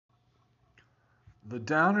The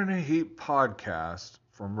Down in a Heap podcast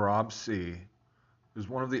from Rob C. is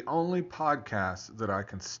one of the only podcasts that I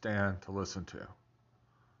can stand to listen to.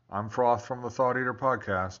 I'm Froth from the Thought Eater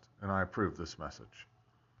podcast, and I approve this message.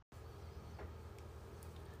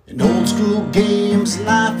 In old school games,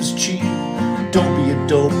 life is cheap. Don't be a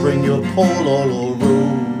dope, bring your pole all road.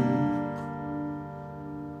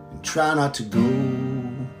 And try not to go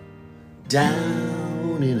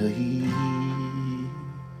down in a heap.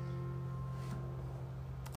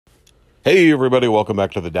 Hey everybody, welcome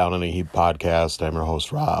back to the Down in a Heap podcast. I'm your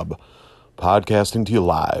host Rob, podcasting to you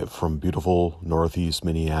live from beautiful northeast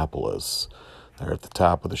Minneapolis. There at the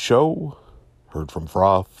top of the show, heard from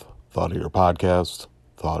Froth, Thought Eater podcast,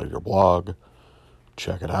 Thought Eater blog,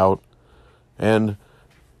 check it out, and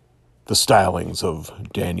the stylings of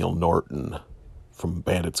Daniel Norton from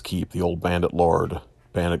Bandit's Keep, the old Bandit Lord,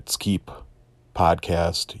 Bandit's Keep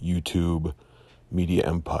podcast, YouTube, Media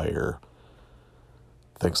Empire.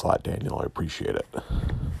 Thanks a lot, Daniel. I appreciate it.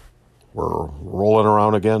 We're rolling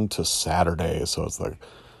around again to Saturday, so it's like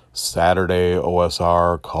Saturday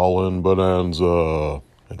OSR call-in bonanza.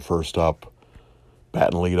 And first up,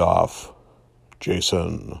 batting lead off,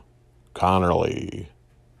 Jason Connerly.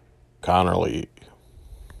 Welcome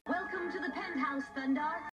to the penthouse, Thunder.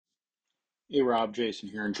 Hey Rob, Jason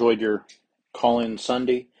here. Enjoyed your call-in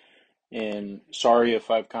Sunday, and sorry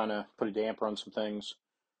if I've kind of put a damper on some things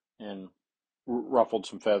and ruffled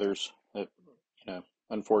some feathers. That,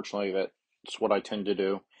 unfortunately, that's what I tend to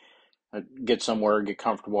do. I get somewhere, get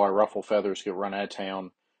comfortable, I ruffle feathers, get run out of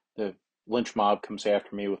town. The lynch mob comes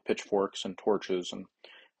after me with pitchforks and torches, and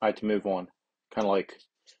I have to move on. Kind of like,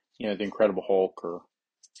 the Incredible Hulk or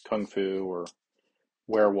Kung Fu or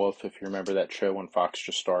Werewolf, if you remember that show when Fox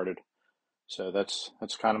just started. So that's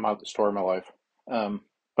kind of the story of my life.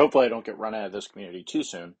 Hopefully I don't get run out of this community too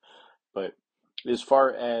soon. But as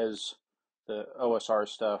far as the OSR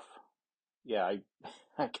stuff, yeah,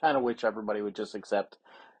 I kind of wish everybody would just accept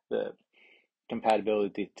the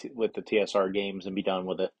compatibility with the TSR games and be done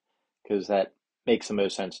with it, because that makes the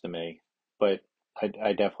most sense to me. But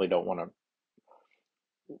I definitely don't want to,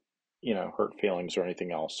 hurt feelings or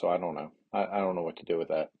anything else. So I don't know. I don't know what to do with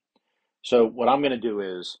that. So what I'm going to do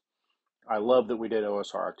is, I love that we did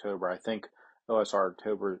OSR October. I think OSR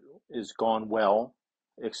October is gone well,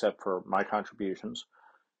 except for my contributions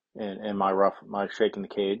and my shaking the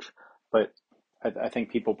cage. But I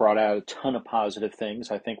think people brought out a ton of positive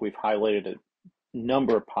things. I think we've highlighted a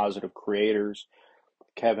number of positive creators.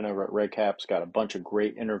 Kevin over at Redcap's got a bunch of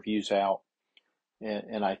great interviews out.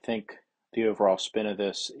 And I think the overall spin of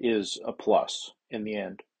this is a plus in the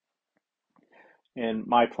end. And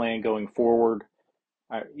my plan going forward,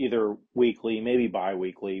 either weekly, maybe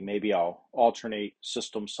bi-weekly, maybe I'll alternate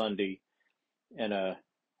System Sunday and a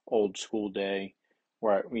old school day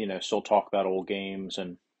where I, still talk about old games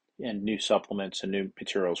and new supplements and new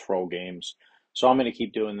materials for old games. So I'm going to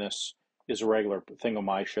keep doing this as a regular thing on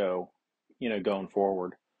my show, going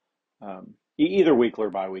forward. Either weekly or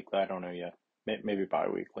bi-weekly, I don't know yet. Maybe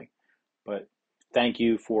bi-weekly. But thank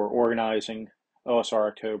you for organizing OSR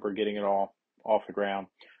October, getting it all off the ground.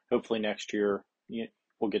 Hopefully next year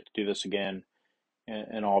we'll get to do this again,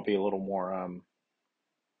 and I'll be a little more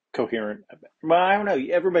coherent. But I don't know.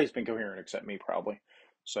 Everybody's been coherent except me, probably.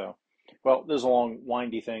 So, well, this is a long,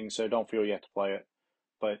 windy thing, so don't feel you have to play it.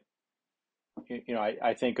 But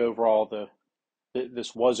I think overall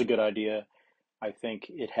this was a good idea. I think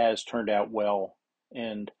it has turned out well,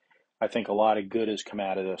 and I think a lot of good has come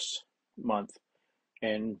out of this month.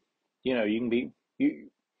 And you can be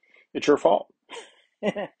it's your fault.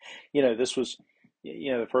 This was,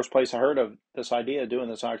 the first place I heard of this idea of doing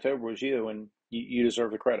this in October was you, and you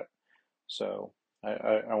deserve the credit. So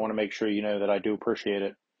I want to make sure you know that I do appreciate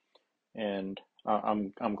it, and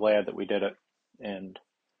I'm glad that we did it, and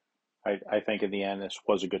I think in the end this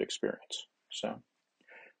was a good experience. So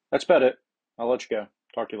that's about it. I'll let you go.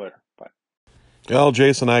 Talk to you later. Bye. Well,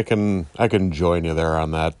 Jason, I can join you there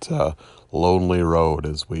on that lonely road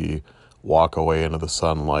as we walk away into the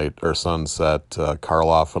sunlight or sunset.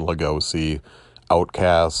 Karloff and Lugosi,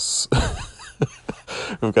 Outcasts.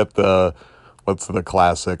 We've got what's the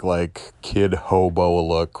classic like kid hobo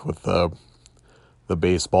look with the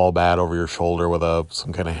baseball bat over your shoulder with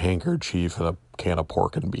some kind of handkerchief and a can of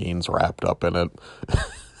pork and beans wrapped up in it.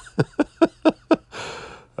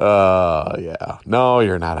 Yeah. No,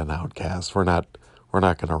 you're not an outcast. We're not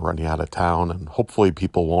going to run you out of town, and hopefully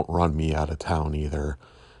people won't run me out of town either.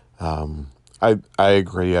 I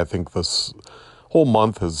agree. I think this whole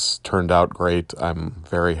month has turned out great. I'm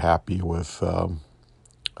very happy with,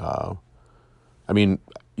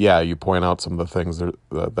 you point out some of the things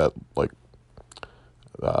that like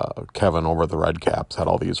Kevin over the Red Caps had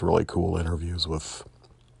all these really cool interviews with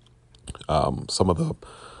some of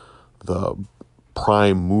the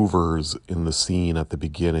prime movers in the scene at the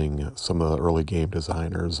beginning, some of the early game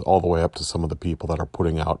designers, all the way up to some of the people that are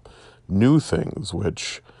putting out new things,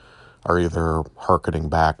 which are either hearkening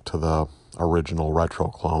back to the original retro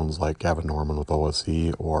clones like Gavin Norman with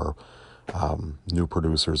OSE, or new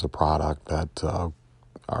producers of product that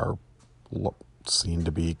are seen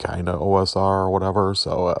to be kind of OSR or whatever.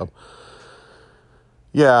 So,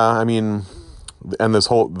 yeah, I mean, and this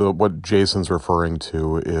whole, what Jason's referring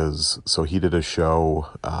to is, so he did a show,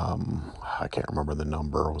 I can't remember the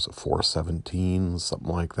number, was it 417, something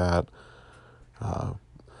like that,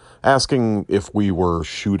 asking if we were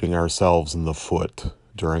shooting ourselves in the foot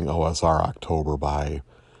during OSR October by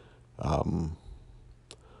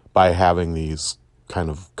having these kind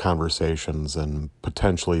of conversations and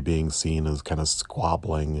potentially being seen as kind of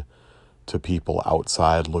squabbling to people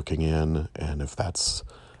outside looking in, and if that's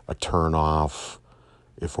a turn off,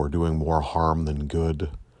 if we're doing more harm than good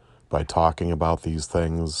by talking about these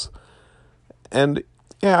things. And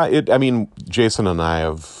yeah, I mean, Jason and I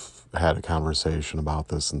have had a conversation about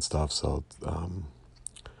this and stuff, so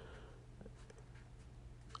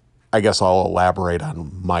I guess I'll elaborate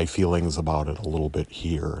on my feelings about it a little bit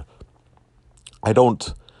here.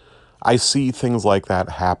 I see things like that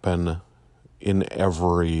happen in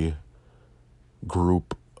every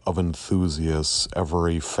group of enthusiasts,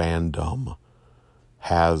 every fandom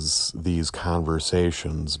has these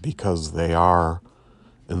conversations because they are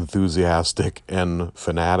enthusiastic and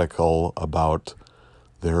fanatical about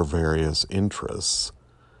their various interests.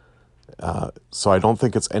 So I don't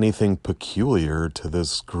think it's anything peculiar to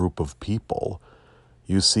this group of people.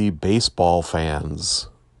 You see baseball fans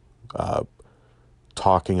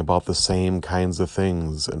talking about the same kinds of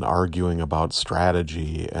things and arguing about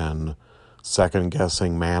strategy and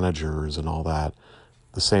second-guessing managers and all that.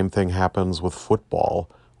 The same thing happens with football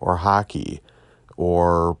or hockey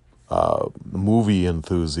or movie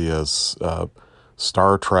enthusiasts,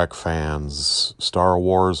 Star Trek fans, Star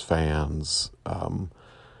Wars fans.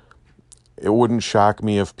 It wouldn't shock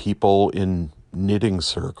me if people in knitting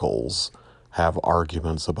circles have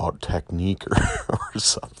arguments about technique or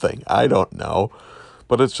something. I don't know.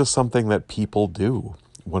 But it's just something that people do.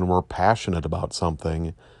 When we're passionate about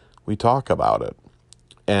something, we talk about it.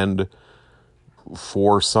 And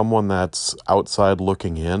for someone that's outside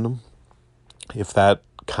looking in, if that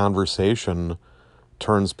conversation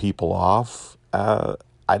turns people off, I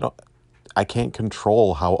can't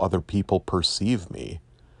control how other people perceive me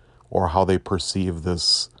or how they perceive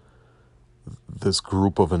this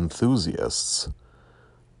group of enthusiasts.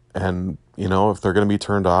 And, you know, if they're going to be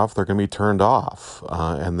turned off, they're going to be turned off.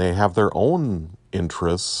 And they have their own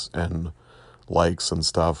interests and likes and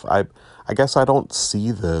stuff. I guess I don't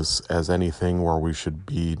see this as anything where we should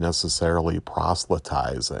be necessarily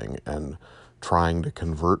proselytizing and trying to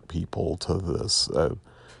convert people to this.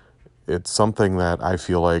 It's something that I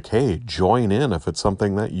feel like, hey, join in if it's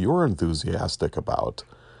something that you're enthusiastic about.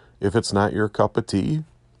 If it's not your cup of tea,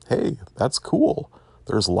 hey, that's cool.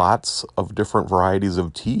 There's lots of different varieties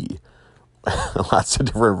of tea, lots of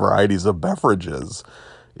different varieties of beverages.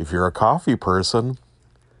 If you're a coffee person,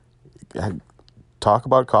 talk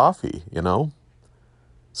about coffee, you know?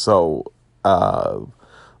 So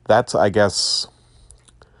that's, I guess,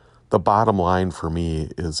 the bottom line for me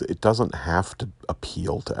is it doesn't have to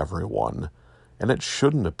appeal to everyone. And it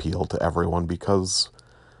shouldn't appeal to everyone because,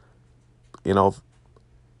 you know,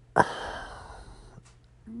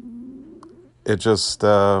 it just,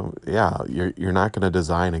 you're not going to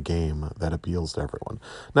design a game that appeals to everyone.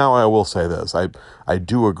 Now, I will say this. I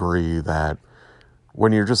do agree that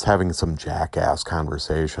when you're just having some jackass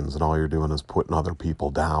conversations and all you're doing is putting other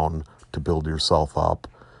people down to build yourself up,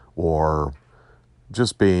 or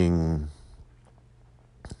just being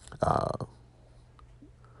a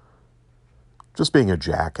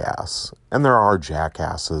jackass. And there are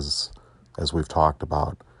jackasses, as we've talked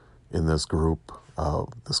about, in this group,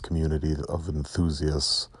 this community of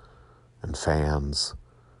enthusiasts and fans.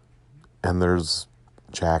 And there's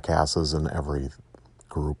jackasses in every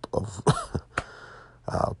group of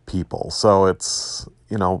people. So it's,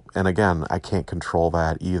 you know, and again, I can't control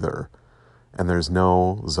that either. And there's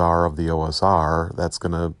no czar of the OSR that's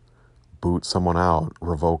going to boot someone out,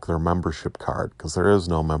 revoke their membership card, because there is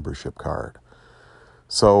no membership card.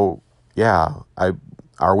 So, yeah,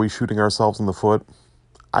 are we shooting ourselves in the foot?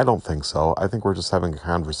 I don't think so. I think we're just having a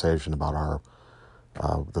conversation about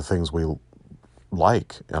the things we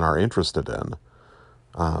like and are interested in.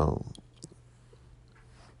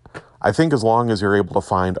 I think as long as you're able to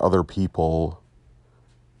find other people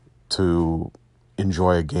to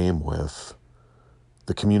enjoy a game with,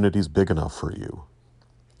 the community's big enough for you.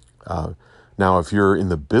 Now, if you're in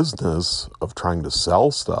the business of trying to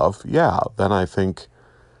sell stuff, yeah, then I think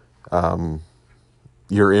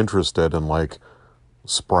you're interested in like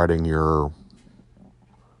spreading your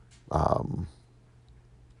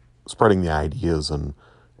spreading the ideas and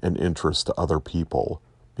interest to other people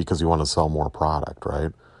because you want to sell more product,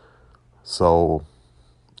 right? So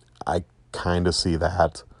I kind of see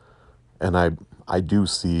that, and I do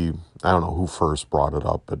see, I don't know who first brought it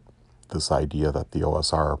up, but this idea that the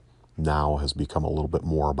OSR now has become a little bit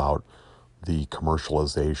more about the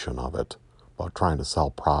commercialization of it, about trying to sell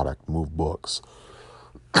product, move books.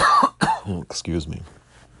 Excuse me.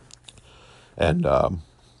 And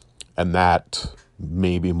that,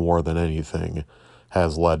 maybe more than anything,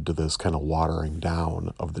 has led to this kind of watering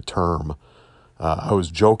down of the term. I was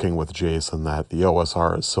joking with Jason that the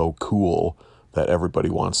OSR is so cool that everybody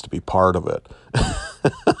wants to be part of it.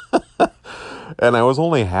 And I was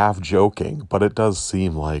only half joking, but it does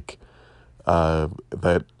seem like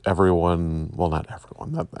that everyone, well, not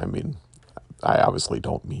everyone, I mean, I obviously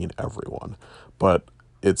don't mean everyone, but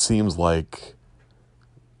it seems like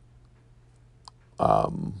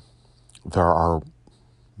there are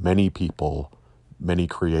many people, many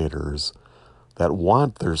creators that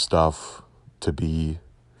want their stuff to be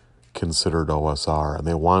considered OSR, and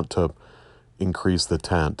they want to increase the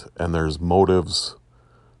tent, and there's motives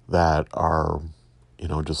that are,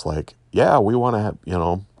 just like, yeah, we want to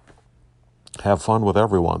have fun with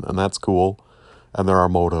everyone, and that's cool. And there are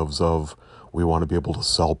motives of, we want to be able to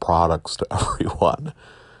sell products to everyone,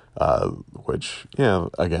 which,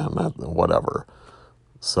 again, whatever.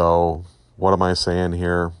 So what am I saying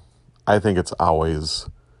here? I think it's always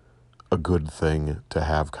a good thing to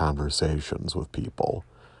have conversations with people.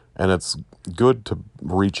 And it's good to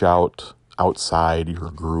reach out outside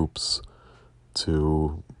your groups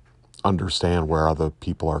to understand where other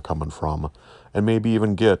people are coming from, and maybe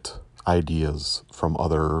even get ideas from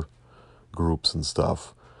other groups and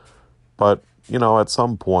stuff. But, at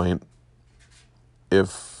some point,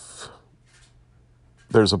 if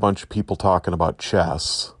there's a bunch of people talking about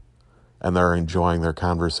chess and they're enjoying their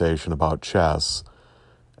conversation about chess,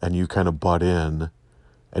 and you kind of butt in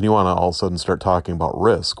and you want to all of a sudden start talking about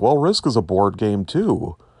Risk. Well, Risk is a board game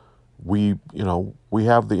too. We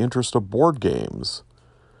have the interest of board games.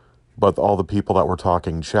 But all the people that were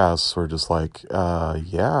talking chess were just like,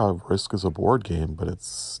 yeah, Risk is a board game, but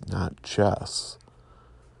it's not chess.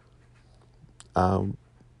 I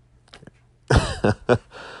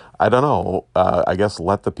don't know. I guess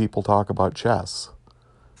let the people talk about chess.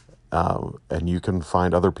 And you can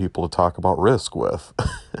find other people to talk about Risk with.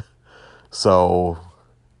 So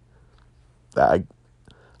I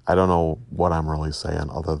don't know what I'm really saying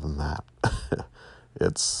other than that.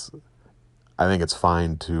 I think it's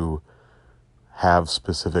fine to have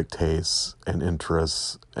specific tastes and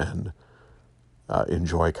interests and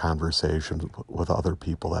enjoy conversations with other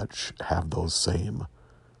people that have those same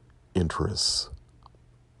interests.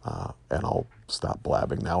 And I'll stop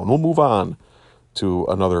blabbing now, and we'll move on to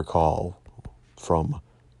another call from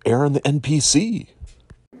Aaron the NPC.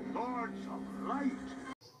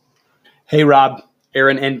 Hey Rob,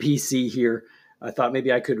 Aaron NPC here. I thought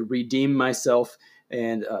maybe I could redeem myself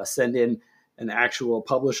and send in an actual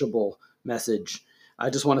publishable message.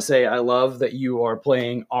 I just want to say I love that you are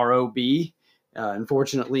playing ROB.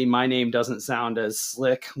 Unfortunately, my name doesn't sound as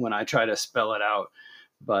slick when I try to spell it out.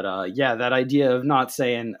 But yeah, that idea of not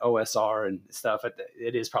saying OSR and stuff,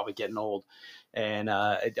 it is probably getting old. And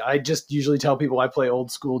I just usually tell people I play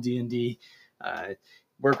old school D&D.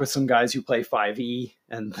 Work with some guys who play 5e,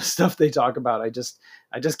 and the stuff they talk about, I just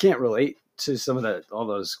can't relate to some of all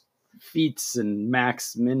those feats and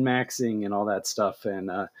min-maxing and all that stuff.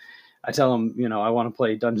 And I tell them, I want to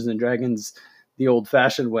play Dungeons and Dragons the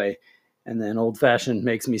old-fashioned way, and then old-fashioned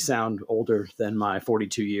makes me sound older than my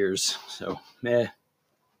 42 years. So, meh.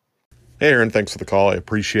 Hey, Aaron, thanks for the call. I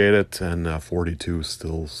appreciate it. And 42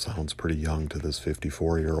 still sounds pretty young to this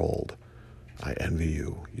 54-year-old. I envy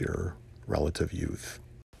you, your relative youth.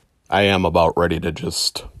 I am about ready to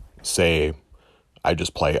just say I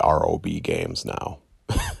just play ROB games now.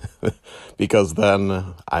 Because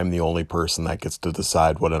then I'm the only person that gets to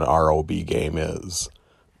decide what an ROB game is.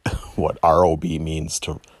 What ROB means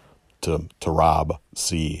to Rob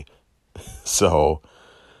C. So,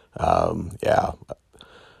 yeah.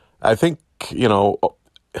 I think,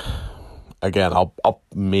 again, I'll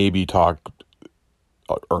maybe talk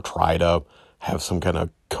or try to have some kind of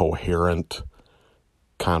coherent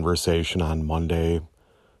conversation on Monday,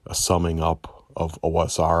 a summing up of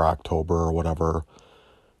OSR October or whatever.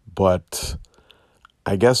 But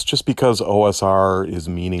I guess just because OSR is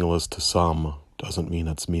meaningless to some doesn't mean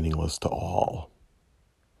it's meaningless to all.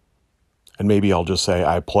 And maybe I'll just say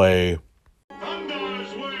I play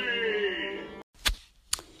Thunder's Way!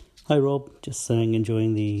 Hi Rob, just saying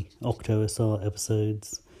enjoying the OctoSR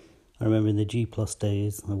episodes. I remember in the G Plus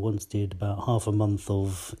days I once did about half a month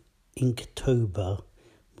of Inktober,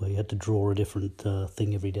 where you had to draw a different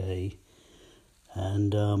thing every day.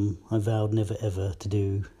 And I vowed never ever to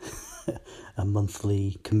do a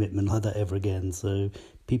monthly commitment like that ever again. So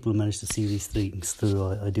people who manage to see these things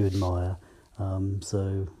through, I do admire. If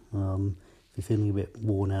you're feeling a bit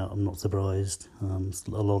worn out, I'm not surprised. It's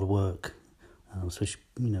a lot of work, especially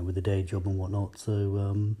with the day job and whatnot.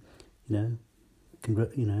 So even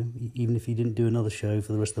if you didn't do another show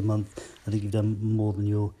for the rest of the month, I think you've done more than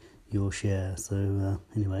your share. So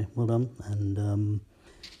anyway, well done, and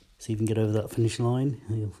see if you can get over that finish line.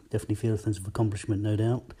 You'll definitely feel a sense of accomplishment, no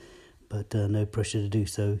doubt, but no pressure to do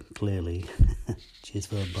so, clearly. Cheers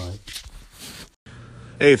for that, bye.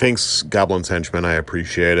 Hey, thanks, Goblin's Henchman. I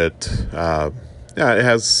appreciate it. It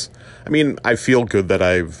has... I feel good that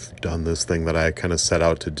I've done this thing that I kind of set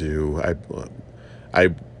out to do.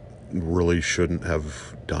 I really shouldn't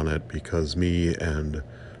have done it because me and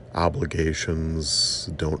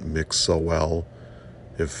obligations don't mix so well.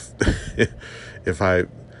 If I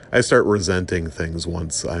start resenting things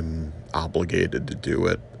once I'm obligated to do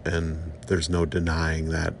it, and there's no denying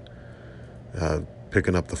that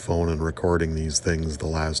picking up the phone and recording these things the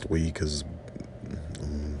last week is,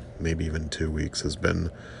 maybe even 2 weeks, has been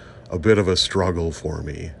a bit of a struggle for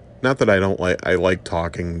me. Not that I like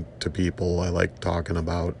talking to people. I like talking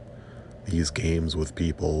about these games with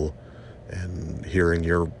people and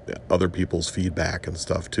hearing other people's feedback and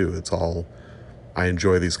stuff too. I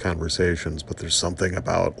enjoy these conversations, but there's something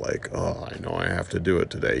about I know I have to do it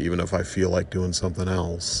today, even if I feel like doing something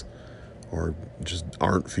else or just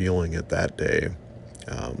aren't feeling it that day.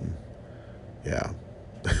 Yeah.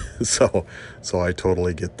 So I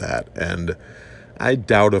totally get that. And I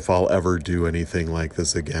doubt if I'll ever do anything like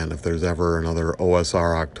this again. If there's ever another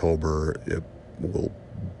OSR October, it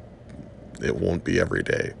won't be every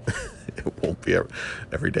day. It won't be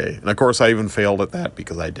every day. And of course, I even failed at that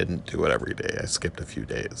because I didn't do it every day. I skipped a few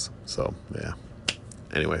days. So, yeah.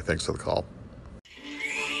 Anyway, thanks for the call.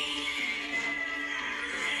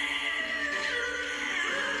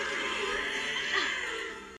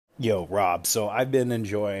 Yo, Rob, so I've been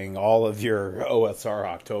enjoying all of your OSR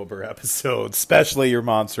October episodes, especially your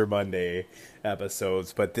Monster Monday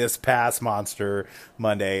episodes, but this past Monster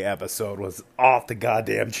Monday episode was off the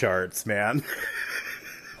goddamn charts, man.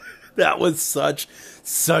 That was such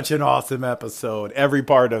an awesome episode, every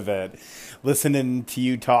part of it. Listening to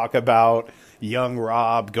you talk about young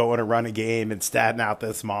Rob going to run a game and statting out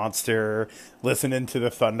this monster, listening to the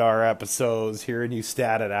Thundar episodes, hearing you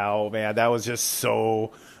stat it out, man, that was just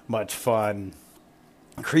so much fun.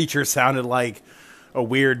 Creature sounded like a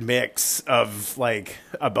weird mix of like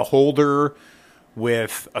a beholder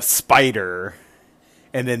with a spider,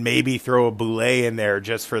 and then maybe throw a boulet in there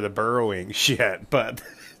just for the burrowing shit, but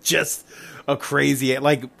just a crazy,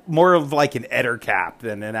 like more of like an ettercap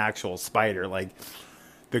than an actual spider, like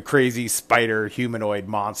the crazy spider humanoid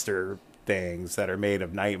monster things that are made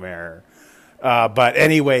of Nightmare. But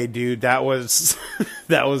anyway, dude, that was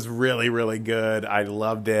really, really good. I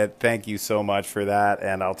loved it. Thank you so much for that,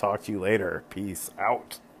 and I'll talk to you later. Peace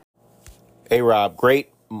out. Hey, Rob, great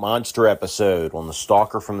monster episode on the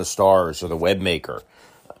Stalker from the Stars, or the Webmaker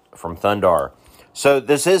from Thundar. So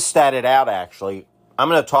this is statted out, actually. I'm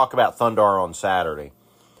going to talk about Thundar on Saturday,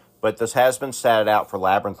 but this has been statted out for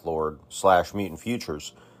Labyrinth Lord / Mutant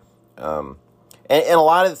Futures. And a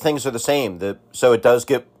lot of the things are the same. So it does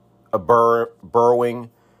get a burrowing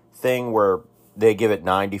thing where they give it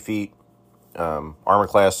 90 feet, armor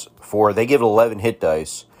class 4. They give it 11 hit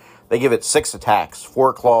dice. They give it 6 attacks,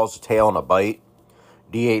 4 claws, a tail, and a bite.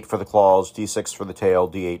 D8 for the claws, D6 for the tail,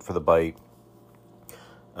 D8 for the bite.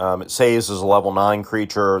 It saves as a level 9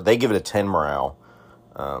 creature. They give it a 10 morale.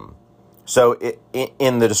 So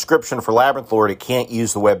in the description for Labyrinth Lord, it can't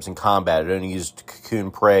use the webs in combat. It only uses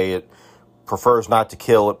cocoon prey. It prefers not to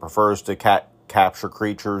kill. It prefers to capture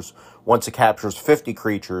creatures. Once it captures 50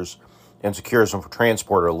 creatures and secures them for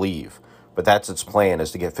transport or leave. But that's its plan,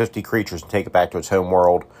 is to get 50 creatures and take it back to its home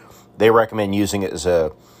world. They recommend using it as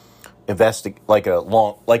a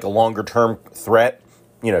longer term threat.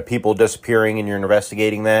 You know, people disappearing and you're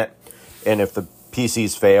investigating that. And if the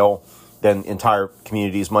PCs fail, then entire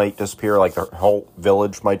communities might disappear, like the whole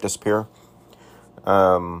village might disappear.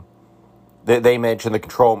 They mention the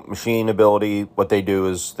control machine ability. What they do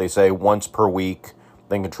is they say once per week,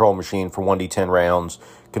 then control machine for 1d10 rounds.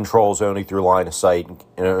 controls only through line of sight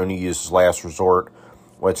and only uses last resort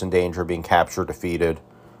when it's in danger of being captured, defeated.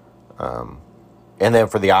 And then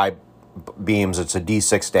for the eye beams, it's a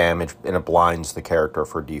D6 damage, and it blinds the character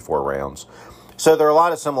for D4 rounds. So there are a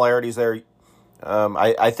lot of similarities there.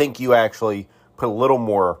 I think you actually put a little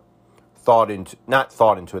more not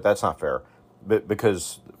thought into it, that's not fair, but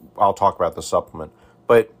because I'll talk about the supplement.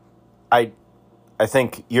 But I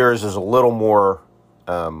think yours is a little more,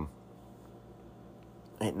 not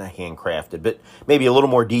handcrafted, but maybe a little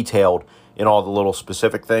more detailed in all the little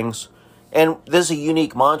specific things. And this is a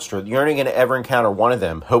unique monster. You're only going to ever encounter one of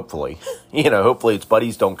them, hopefully. Hopefully its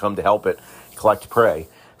buddies don't come to help it collect prey.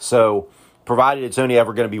 So, provided it's only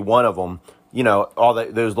ever going to be one of them, all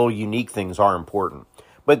those little unique things are important.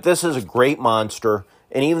 But this is a great monster,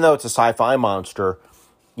 and even though it's a sci-fi monster,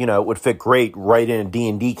 it would fit great right in a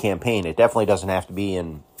D&D campaign. It definitely doesn't have to be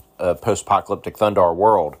in a post-apocalyptic Thundar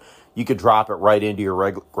world. You could drop it right into your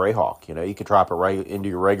Greyhawk. You could drop it right into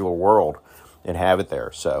your regular world and have it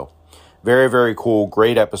there. So, very, very cool.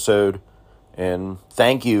 Great episode. And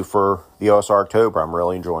thank you for the OSR October. I'm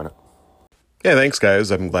really enjoying it. Yeah, thanks,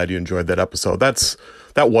 guys. I'm glad you enjoyed that episode. That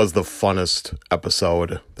was the funnest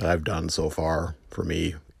episode that I've done so far for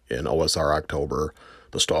me in OSR October.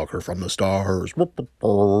 The Stalker from the Stars.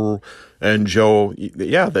 And Joe,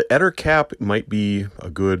 yeah, the Ettercap might be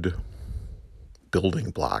a good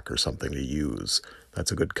building block or something to use.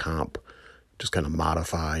 That's a good comp. Just kind of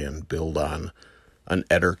modify and build on an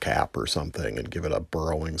Ettercap or something and give it a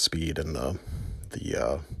burrowing speed and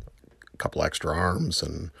the couple extra arms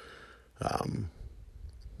and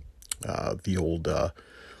the old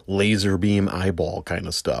laser beam eyeball kind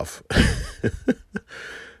of stuff.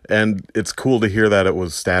 And it's cool to hear that it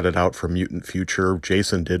was statted out for Mutant Future.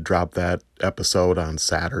 Jason did drop that episode on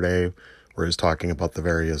Saturday where he's talking about the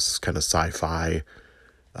various kind of sci-fi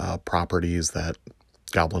properties that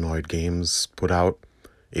Goblinoid Games put out.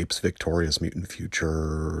 Apes Victorious, Mutant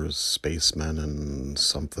Futures, Spacemen, and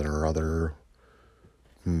something or other.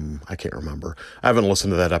 I can't remember. I haven't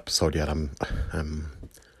listened to that episode yet. I'm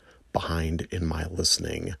behind in my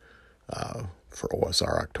listening for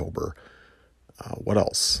OSR October. What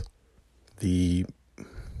else?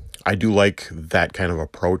 I do like that kind of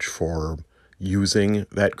approach for using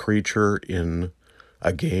that creature in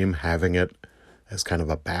a game, having it as kind of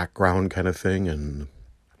a background kind of thing, and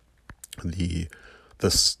the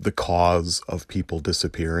cause of people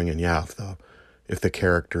disappearing. And yeah, if the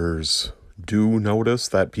characters do notice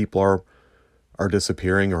that people are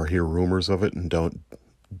disappearing or hear rumors of it and don't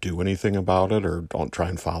do anything about it or don't try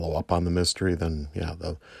and follow up on the mystery, then yeah,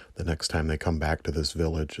 the next time they come back to this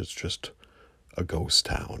village, it's just a ghost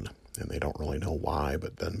town and they don't really know why,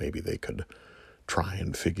 but then maybe they could try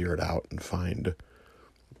and figure it out and find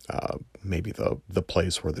maybe the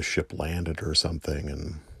place where the ship landed or something,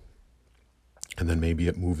 and then maybe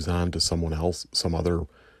it moves on to someone else, some other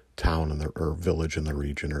town or village in the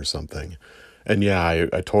region or something. And yeah,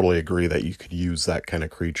 I totally agree that you could use that kind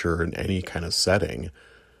of creature in any kind of setting,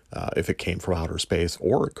 if it came from outer space,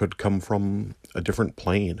 or it could come from a different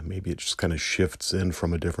plane. Maybe it just kind of shifts in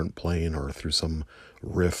from a different plane or through some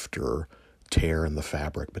rift or tear in the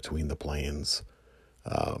fabric between the planes.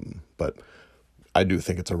 But I do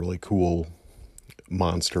think it's a really cool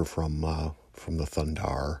monster from the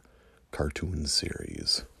Thundar cartoon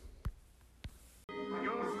series.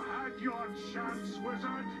 You've had your chance,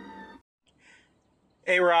 wizard.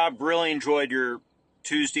 Hey, Rob, really enjoyed your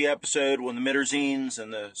Tuesday episode with the Mitterzines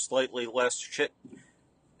and the slightly less shit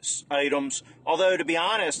items. Although, to be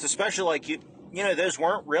honest, especially like you know, those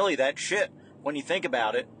weren't really that shit when you think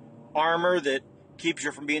about it. Armor that keeps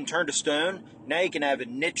you from being turned to stone. Now you can have a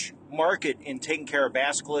niche market in taking care of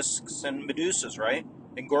basilisks and medusas, right?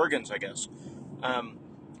 And gorgons, I guess.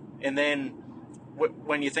 And then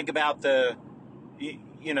when you think about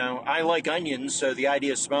I like onions, so the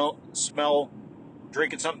idea of smell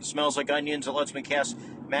drinking something that smells like onions that lets me cast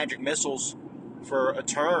magic missiles for a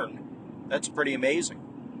turn, that's pretty amazing.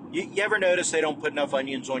 You ever notice they don't put enough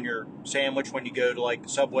onions on your sandwich when you go to like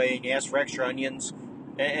Subway and you ask for extra onions,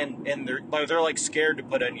 and they're like scared to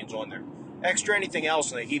put onions on there. Extra anything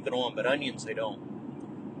else and they heap it on, but onions they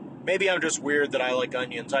don't. Maybe I'm just weird that I like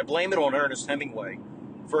onions. I blame it on Ernest Hemingway,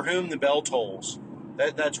 For Whom the Bell Tolls.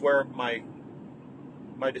 That's where my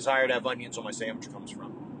desire to have onions on my sandwich comes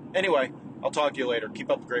from. Anyway, I'll talk to you later. Keep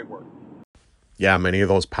up the great work. Yeah, many of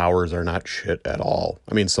those powers are not shit at all.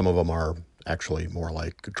 I mean, some of them are actually more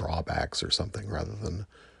like drawbacks or something rather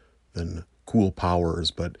than cool powers,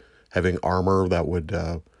 but having armor that would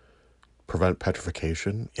prevent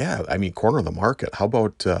petrification, yeah, I mean, corner the market. How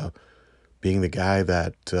about being the guy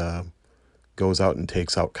that goes out and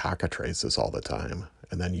takes out cockatrices all the time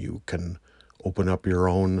and then you can open up your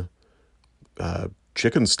own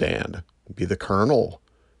chicken stand, be the colonel,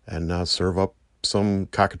 and serve up some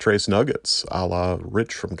cockatrice nuggets, a la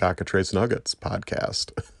Rich from Cockatrice Nuggets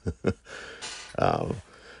podcast.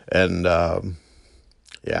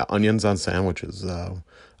 Yeah, onions on sandwiches.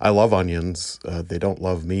 I love onions. They don't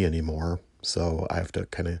love me anymore, so I have to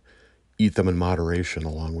kind of eat them in moderation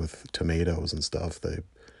along with tomatoes and stuff.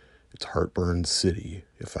 It's heartburn city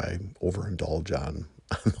if I overindulge on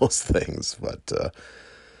those things. But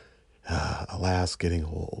alas, getting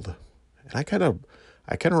old. And I kind of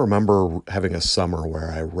remember having a summer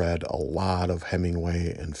where I read a lot of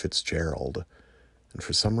Hemingway and Fitzgerald, and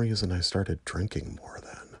for some reason I started drinking more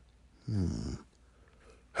then.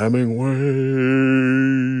 Hemingway.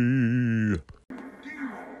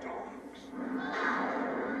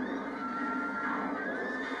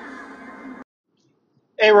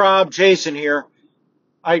 Hey Rob, Jason here.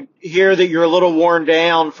 I hear that you're a little worn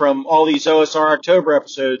down from all these OSR October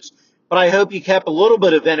episodes, but I hope you kept a little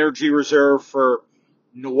bit of energy reserved for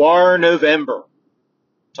Noir November.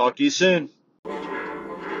 Talk to you soon.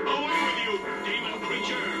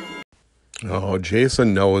 Oh,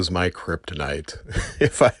 Jason knows my kryptonite.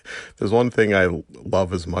 If there's one thing I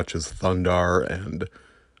love as much as Thundar and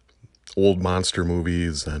old monster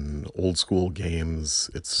movies and old school games,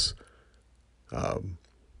 it's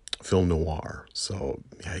film noir. So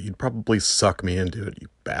yeah, you'd probably suck me into it, you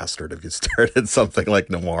bastard, if you started something like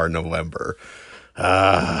Noir November.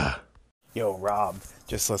 Yo, Rob,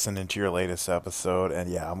 just listening to your latest episode, and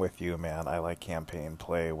yeah, I'm with you, man. I like campaign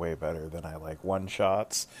play way better than I like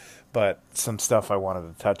one-shots. But some stuff I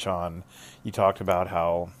wanted to touch on, you talked about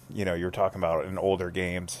how, you were talking about in older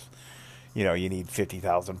games, you need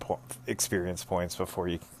 50,000 experience points before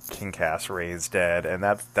you can cast Raise Dead, and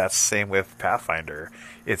that's same with Pathfinder.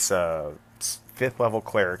 It's a 5th level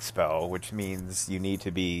cleric spell, which means you need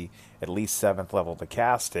to be at least 7th level to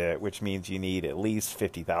cast it, which means you need at least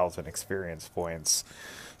 50,000 experience points.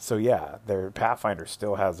 So yeah, their Pathfinder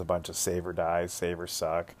still has a bunch of saver dies. Savers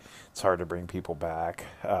suck. It's hard to bring people back.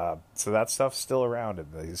 So that stuff's still around in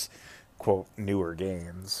these, quote, newer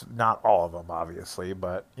games. Not all of them, obviously,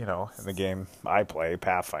 but, in the game I play,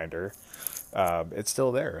 Pathfinder, it's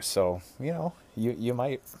still there. So, you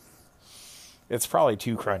might... It's probably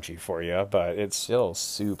too crunchy for you, but it's still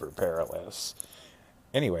super perilous.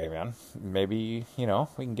 Anyway, man, maybe, we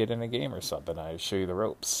can get in a game or something. I show you the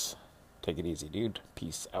ropes. Take it easy, dude.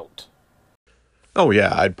 Peace out. Oh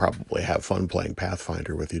yeah, I'd probably have fun playing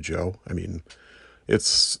Pathfinder with you, Joe. I mean,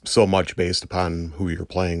 it's so much based upon who you're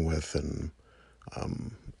playing with and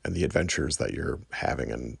the adventures that you're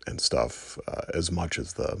having and stuff, as much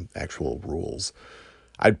as the actual rules.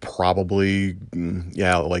 I'd probably,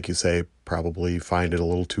 like you say, probably find it a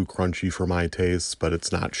little too crunchy for my tastes, but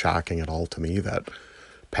it's not shocking at all to me that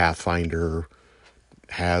Pathfinder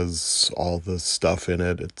has all the stuff in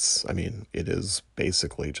it. It is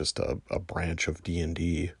basically just a branch of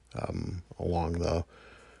D&D, along the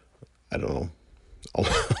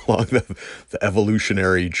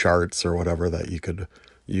evolutionary charts or whatever, that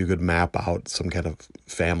you could map out some kind of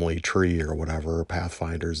family tree or whatever.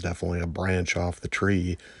 Pathfinder is definitely a branch off the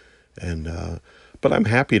tree, but I'm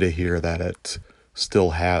happy to hear that it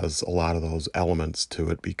still has a lot of those elements to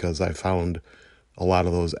it, because I found a lot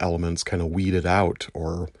of those elements kind of weeded out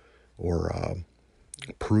or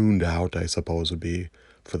pruned out, I suppose would be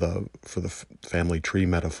for the family tree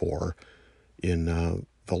metaphor in the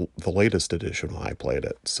latest edition when I played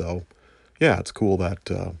it. So yeah, it's cool that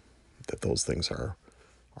those things are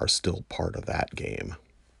still part of that game.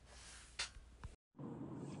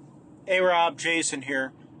 Hey Rob, Jason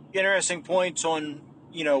here. Interesting points on,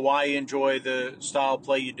 why you enjoy the style of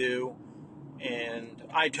play you do. And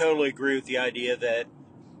I totally agree with the idea that,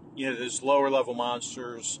 those lower level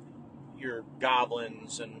monsters, your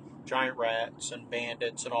goblins and giant rats and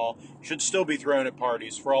bandits and all, should still be thrown at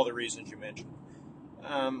parties for all the reasons you mentioned.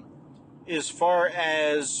 As far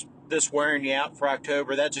as this wearing you out for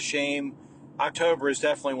October, that's a shame. October is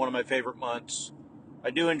definitely one of my favorite months.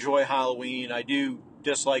 I do enjoy Halloween. I do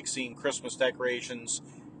dislike seeing Christmas decorations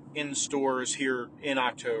in stores here in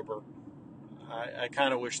October. I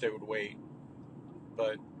kind of wish they would wait.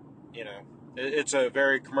 But, it's a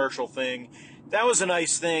very commercial thing. That was a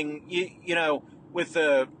nice thing, with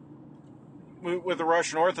the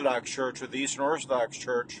Russian Orthodox Church, or the Eastern Orthodox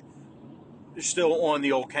Church, is still on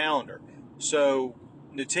the old calendar. So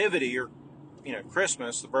Nativity, or,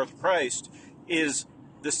 Christmas, the birth of Christ, is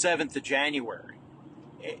the 7th of January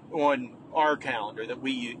on our calendar that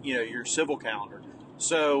we, your civil calendar.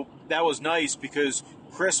 So that was nice, because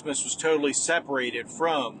Christmas was totally separated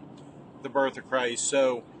from the birth of Christ.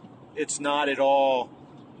 So it's not at all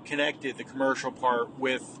connected the commercial part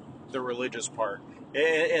with the religious part.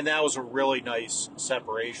 And that was a really nice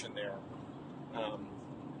separation there.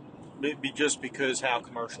 Just because how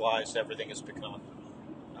commercialized everything has become.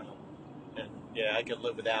 And yeah, I could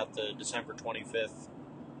live without the December 25th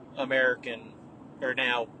American, or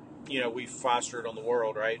now, we've fostered on the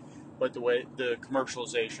world, right? But the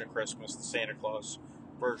commercialization of Christmas, the Santa Claus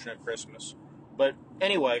version of Christmas. But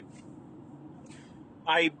anyway,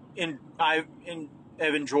 I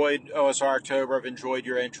have enjoyed OSR October. I've enjoyed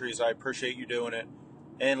your entries. I appreciate you doing it.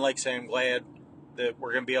 And like I say, I'm glad that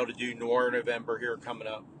we're going to be able to do Noir November here coming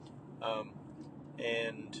up.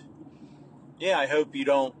 And yeah, I hope you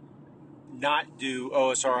don't not do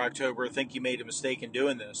OSR October. Think you made a mistake in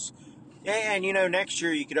doing this. Yeah, and next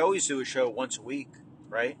year you could always do a show once a week,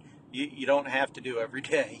 right? You don't have to do every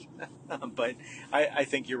day. But I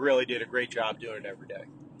think you really did a great job doing it every day.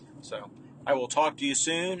 So I will talk to you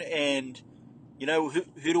soon. And,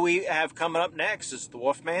 who do we have coming up next? Is the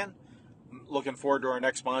Wolfman. I'm looking forward to our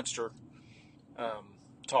next monster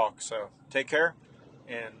talk. So take care.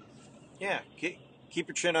 And, yeah, keep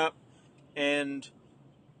your chin up. And,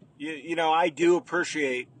 I do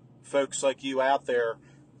appreciate folks like you out there,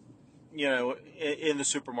 in the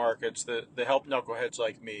supermarkets that help knuckleheads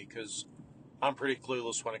like me, because I'm pretty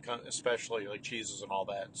clueless when it comes, especially like cheeses and all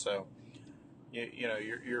that. So,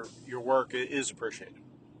 your work is appreciated.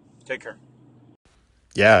 Take care.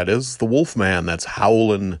 Yeah, it is the Wolfman that's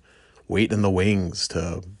howling, waiting in the wings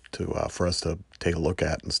for us to take a look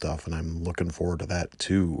at and stuff, and I'm looking forward to that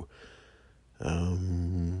too.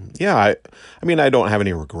 Yeah, I mean, I don't have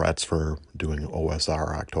any regrets for doing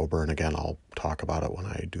OSR October, and again, I'll talk about it when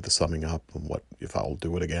I do the summing up and if I'll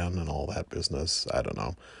do it again and all that business. I don't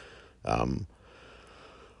know.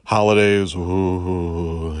 Holidays,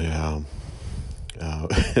 ooh, yeah.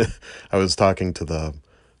 I was talking to the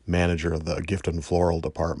manager of the gift and floral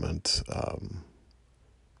department,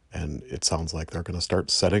 and it sounds like they're going to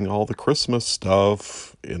start setting all the Christmas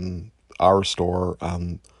stuff in our store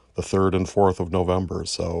on the 3rd and 4th of November.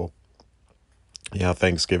 So yeah,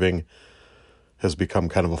 Thanksgiving has become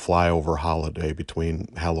kind of a flyover holiday between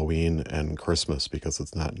Halloween and Christmas because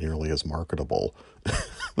it's not nearly as marketable.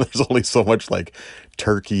 There's only so much like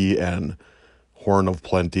turkey and Horn of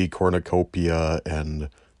Plenty, cornucopia, and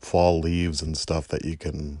fall leaves and stuff that you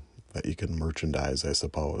can merchandise, I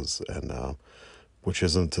suppose. And which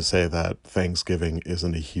isn't to say that Thanksgiving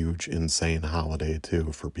isn't a huge, insane holiday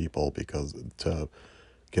too for people, because to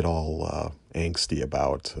get all angsty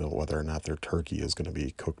about whether or not their turkey is going to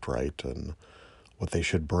be cooked right and what they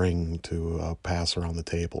should bring to pass around the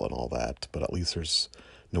table and all that. But at least there's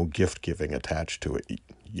no gift giving attached to it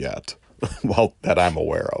yet, well, that I'm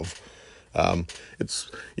aware of.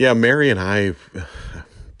 Mary and I,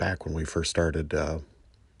 back when we first started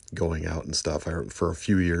going out and stuff, for a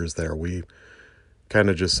few years there, we kind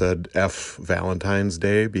of just said F Valentine's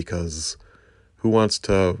Day, because who wants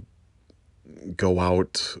to go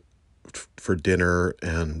out for dinner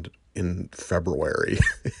and in February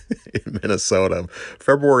in Minnesota?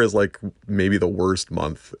 February is like maybe the worst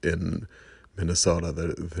month in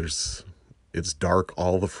Minnesota. It's dark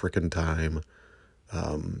all the frickin' time.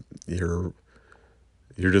 You're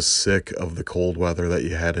just sick of the cold weather that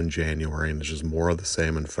you had in January, and it's just more of the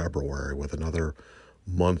same in February with another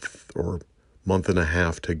month or month and a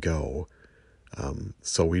half to go.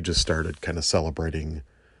 So we just started kind of celebrating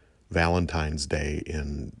Valentine's Day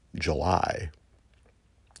in July.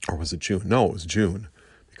 Or was it June? No, it was June,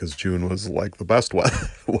 because June was like the best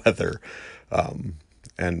weather.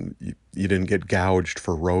 And you didn't get gouged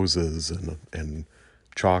for roses and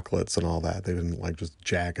chocolates and all that. They didn't like just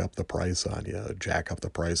jack up the price on you, jack up the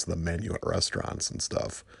price of the menu at restaurants and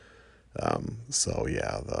stuff. So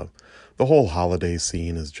yeah, the whole holiday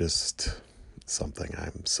scene is just something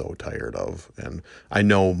I'm so tired of. And I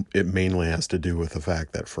know it mainly has to do with the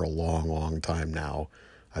fact that for a long, long time now,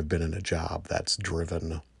 I've been in a job that's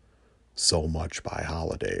driven so much by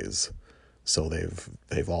holidays. So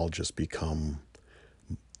they've all just become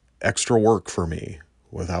extra work for me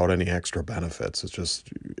without any extra benefits. It's just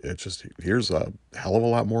here's a hell of a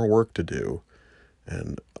lot more work to do,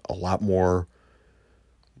 and a lot more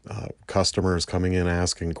customers coming in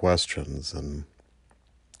asking questions.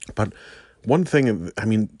 But one thing, I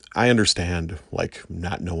mean, I understand like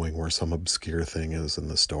not knowing where some obscure thing is in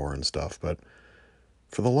the store and stuff, but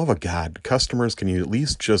for the love of God, customers, can you at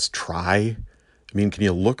least just try? I mean, can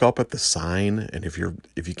you look up at the sign? And if you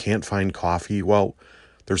can't find coffee, well,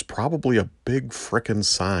 there's probably a big frickin'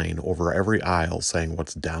 sign over every aisle saying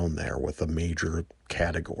what's down there with the major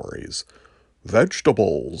categories.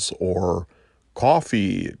 Vegetables or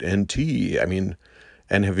coffee and tea. I mean,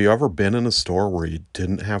 And have you ever been in a store where you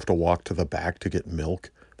didn't have to walk to the back to get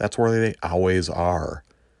milk? That's where they always are.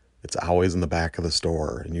 It's always in the back of the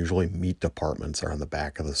store. And usually meat departments are in the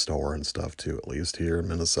back of the store and stuff too, at least here in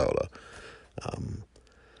Minnesota.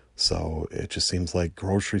 So it just seems like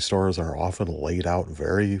grocery stores are often laid out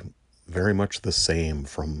very, very much the same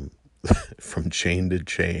from from chain to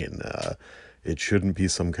chain. It shouldn't be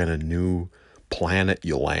some kind of new planet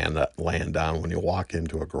you land on when you walk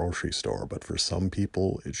into a grocery store, but for some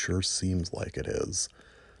people it sure seems like it is.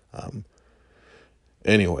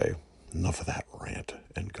 Anyway, enough of that rant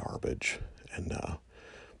and garbage. And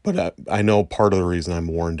but I know part of the reason I'm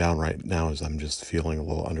worn down right now is I'm just feeling a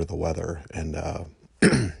little under the weather. And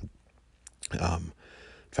in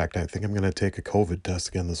fact, I think I'm going to take a COVID test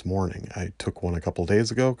again this morning. I took one a couple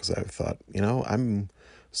days ago because I thought, I'm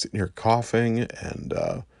sitting here coughing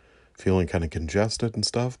and feeling kind of congested and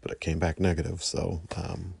stuff, but it came back negative. So,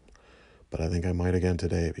 but I think I might again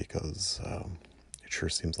today because it sure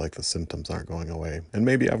seems like the symptoms aren't going away. And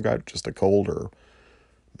maybe I've got just a cold, or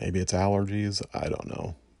maybe it's allergies. I don't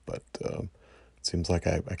know. But it seems like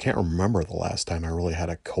I can't remember the last time I really had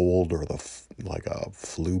a cold or like a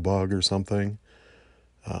flu bug or something.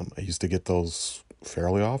 I used to get those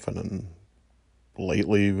fairly often, and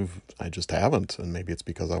lately I just haven't. And maybe it's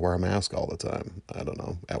because I wear a mask all the time. I don't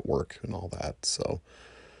know, at work and all that. So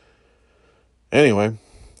anyway,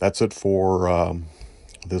 that's it for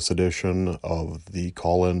this edition of the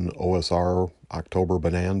Call-In OSR October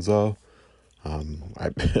Bonanza.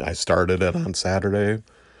 I started it on Saturday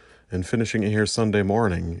and finishing it here Sunday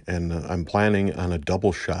morning, and I'm planning on a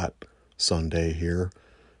double shot Sunday here.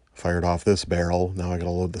 Fired off this barrel. Now I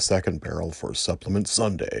gotta load the second barrel for Supplement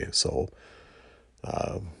Sunday. So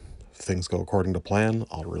if things go according to plan,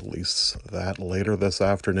 I'll release that later this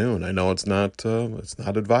afternoon. I know it's not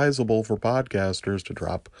advisable for podcasters to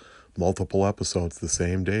drop multiple episodes the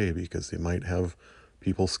same day because you might have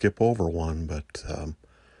people skip over one, but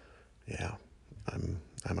yeah, I'm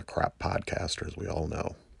a crap podcaster, as we all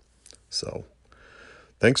know. So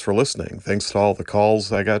thanks for listening. Thanks to all the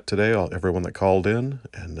calls I got today, everyone that called in.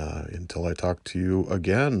 And until I talk to you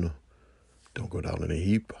again, don't go down in a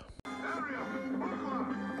heap.